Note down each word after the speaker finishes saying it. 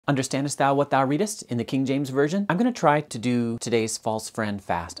Understandest thou what thou readest in the King James Version? I'm going to try to do today's false friend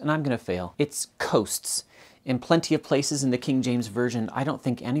fast, and I'm going to fail. It's coasts. In plenty of places in the King James Version, I don't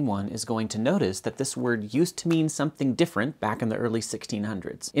think anyone is going to notice that this word used to mean something different back in the early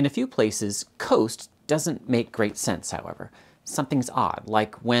 1600s. In a few places, coast doesn't make great sense, however. Something's odd,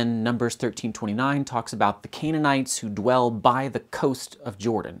 like when Numbers 13:29 talks about the Canaanites who dwell by the coast of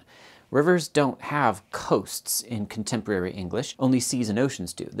Jordan. Rivers don't have coasts in contemporary English, only seas and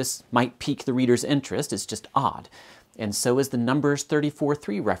oceans do. This might pique the reader's interest, it's just odd. And so is the Numbers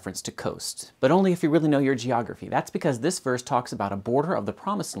 34:3 reference to coast, but only if you really know your geography. That's because this verse talks about a border of the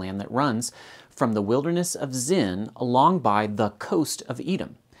Promised Land that runs from the wilderness of Zin along by the coast of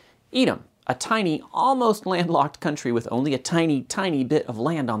Edom. Edom, a tiny, almost landlocked country with only a tiny, tiny bit of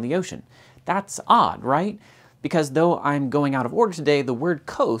land on the ocean. That's odd, right? Because though I'm going out of order today, the word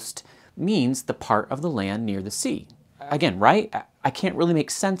coast means the part of the land near the sea. Again, right? I can't really make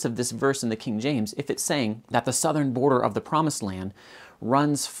sense of this verse in the King James if it's saying that the southern border of the Promised Land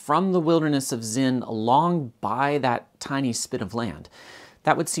runs from the wilderness of Zin along by that tiny spit of land.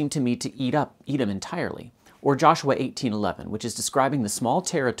 That would seem to me to eat up Edom entirely. Or Joshua 18:11, which is describing the small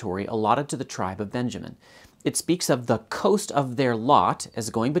territory allotted to the tribe of Benjamin. It speaks of the coast of their lot as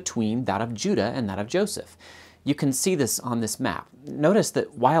going between that of Judah and that of Joseph. You can see this on this map. Notice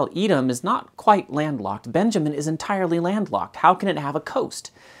that while Edom is not quite landlocked, Benjamin is entirely landlocked. How can it have a coast?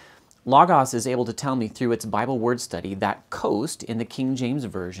 Logos is able to tell me through its Bible word study that coast in the King James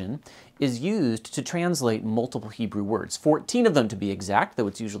Version is used to translate multiple Hebrew words, 14 of them to be exact, though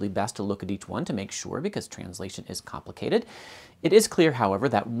it's usually best to look at each one to make sure because translation is complicated. It is clear, however,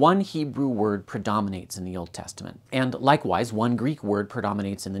 that one Hebrew word predominates in the Old Testament, and likewise one Greek word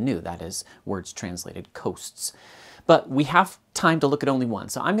predominates in the New, that is, words translated coasts. But we have time to look at only one,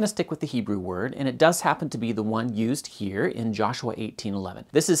 so I'm going to stick with the Hebrew word, and it does happen to be the one used here in Joshua 18:11.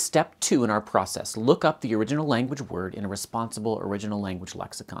 This is step 2 in our process. Look up the original language word in a responsible original language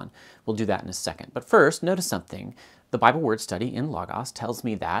lexicon. We'll do that in a second. But first, notice something. The Bible word study in Logos tells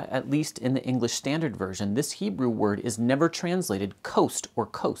me that, at least in the English Standard Version, this Hebrew word is never translated coast or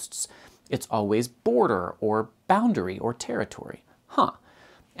coasts. It's always border or boundary or territory.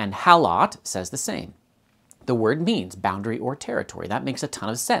 And halot says the same. The word means boundary or territory. That makes a ton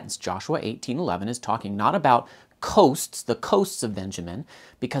of sense. Joshua 18:11 is talking not about coasts, the coasts of Benjamin,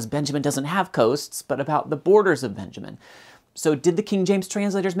 because Benjamin doesn't have coasts, but about the borders of Benjamin. So did the King James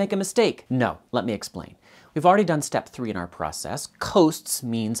translators make a mistake? No. Let me explain. We've already done step 3 in our process. Coasts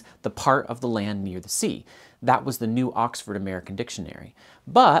means the part of the land near the sea. That was the New Oxford American Dictionary.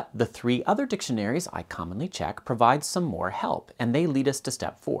 But the 3 other dictionaries I commonly check provide some more help, and they lead us to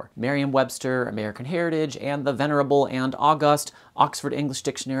step 4. Merriam-Webster, American Heritage, and the Venerable and August Oxford English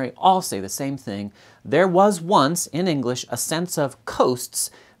Dictionary all say the same thing. There was once, in English, a sense of coasts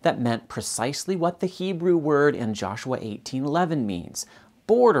that meant precisely what the Hebrew word in Joshua 18:11 means.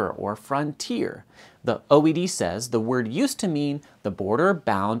 Border or frontier. The OED says the word used to mean the border,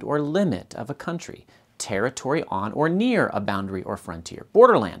 bound, or limit of a country, territory on or near a boundary or frontier,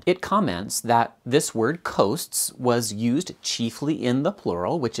 borderland. It comments that this word coasts was used chiefly in the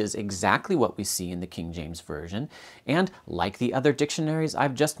plural, which is exactly what we see in the King James Version, and like the other dictionaries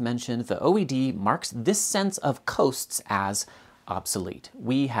I've just mentioned, the OED marks this sense of coasts as obsolete.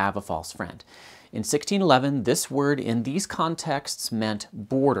 We have a false friend. In 1611, this word in these contexts meant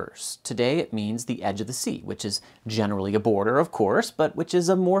borders. Today it means the edge of the sea, which is generally a border, of course, but which is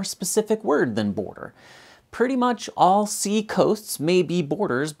a more specific word than border. Pretty much all sea coasts may be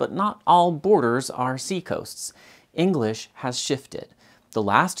borders, but not all borders are sea coasts. English has shifted. The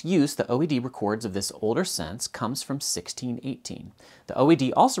last use the OED records of this older sense comes from 1618. The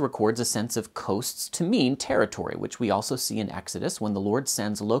OED also records a sense of coasts to mean territory, which we also see in Exodus when the Lord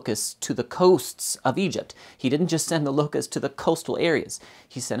sends locusts to the coasts of Egypt. He didn't just send the locusts to the coastal areas.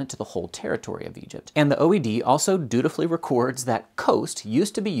 He sent it to the whole territory of Egypt. And the OED also dutifully records that coast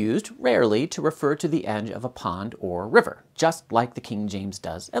used to be used, rarely, to refer to the edge of a pond or river, just like the King James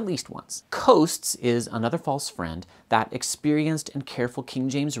does at least once. Coasts is another false friend that experienced and careful King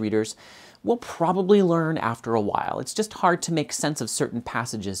James readers will probably learn after a while. It's just hard to make sense of certain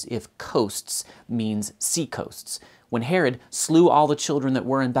passages if coasts means sea coasts. When Herod slew all the children that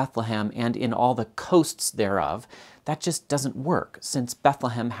were in Bethlehem and in all the coasts thereof, that just doesn't work since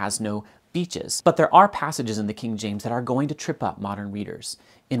Bethlehem has no beaches. But there are passages in the King James that are going to trip up modern readers.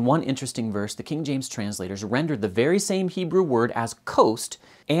 In one interesting verse, the King James translators rendered the very same Hebrew word as coast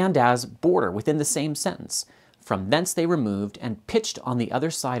and as border within the same sentence. From thence they removed and pitched on the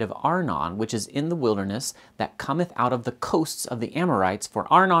other side of Arnon, which is in the wilderness that cometh out of the coasts of the Amorites,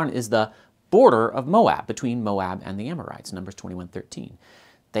 for Arnon is the border of Moab, between Moab and the Amorites, Numbers 21:13.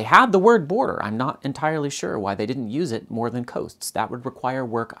 They had the word border. I'm not entirely sure why they didn't use it more than coasts. That would require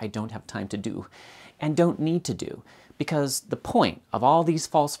work I don't have time to do and don't need to do. Because the point of all these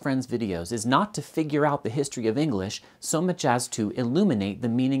False Friends videos is not to figure out the history of English so much as to illuminate the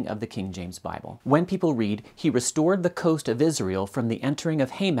meaning of the King James Bible. When people read, "He restored the coast of Israel from the entering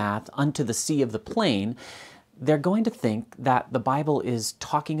of Hamath unto the sea of the plain," they're going to think that the Bible is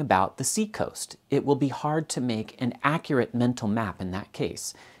talking about the seacoast. It will be hard to make an accurate mental map in that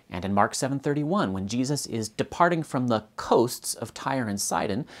case. And in Mark 7:31, when Jesus is departing from the coasts of Tyre and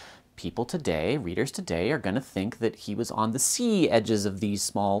Sidon, people today, readers today, are going to think that he was on the sea edges of these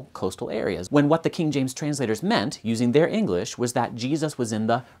small coastal areas, when what the King James translators meant, using their English, was that Jesus was in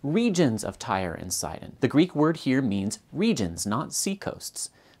the regions of Tyre and Sidon. The Greek word here means regions, not seacoasts.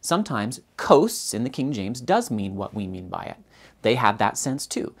 Sometimes coasts in the King James does mean what we mean by it. They had that sense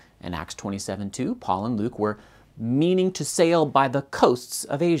too. In Acts 27:2, Paul and Luke were meaning to sail by the coasts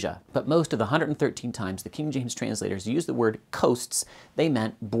of Asia. But most of the 113 times the King James translators used the word coasts, they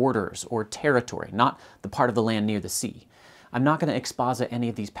meant borders or territory, not the part of the land near the sea. I'm not going to exposit any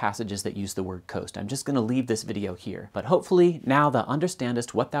of these passages that use the word coast. I'm just going to leave this video here. But hopefully now thou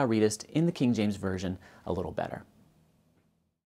understandest what thou readest in the King James Version a little better.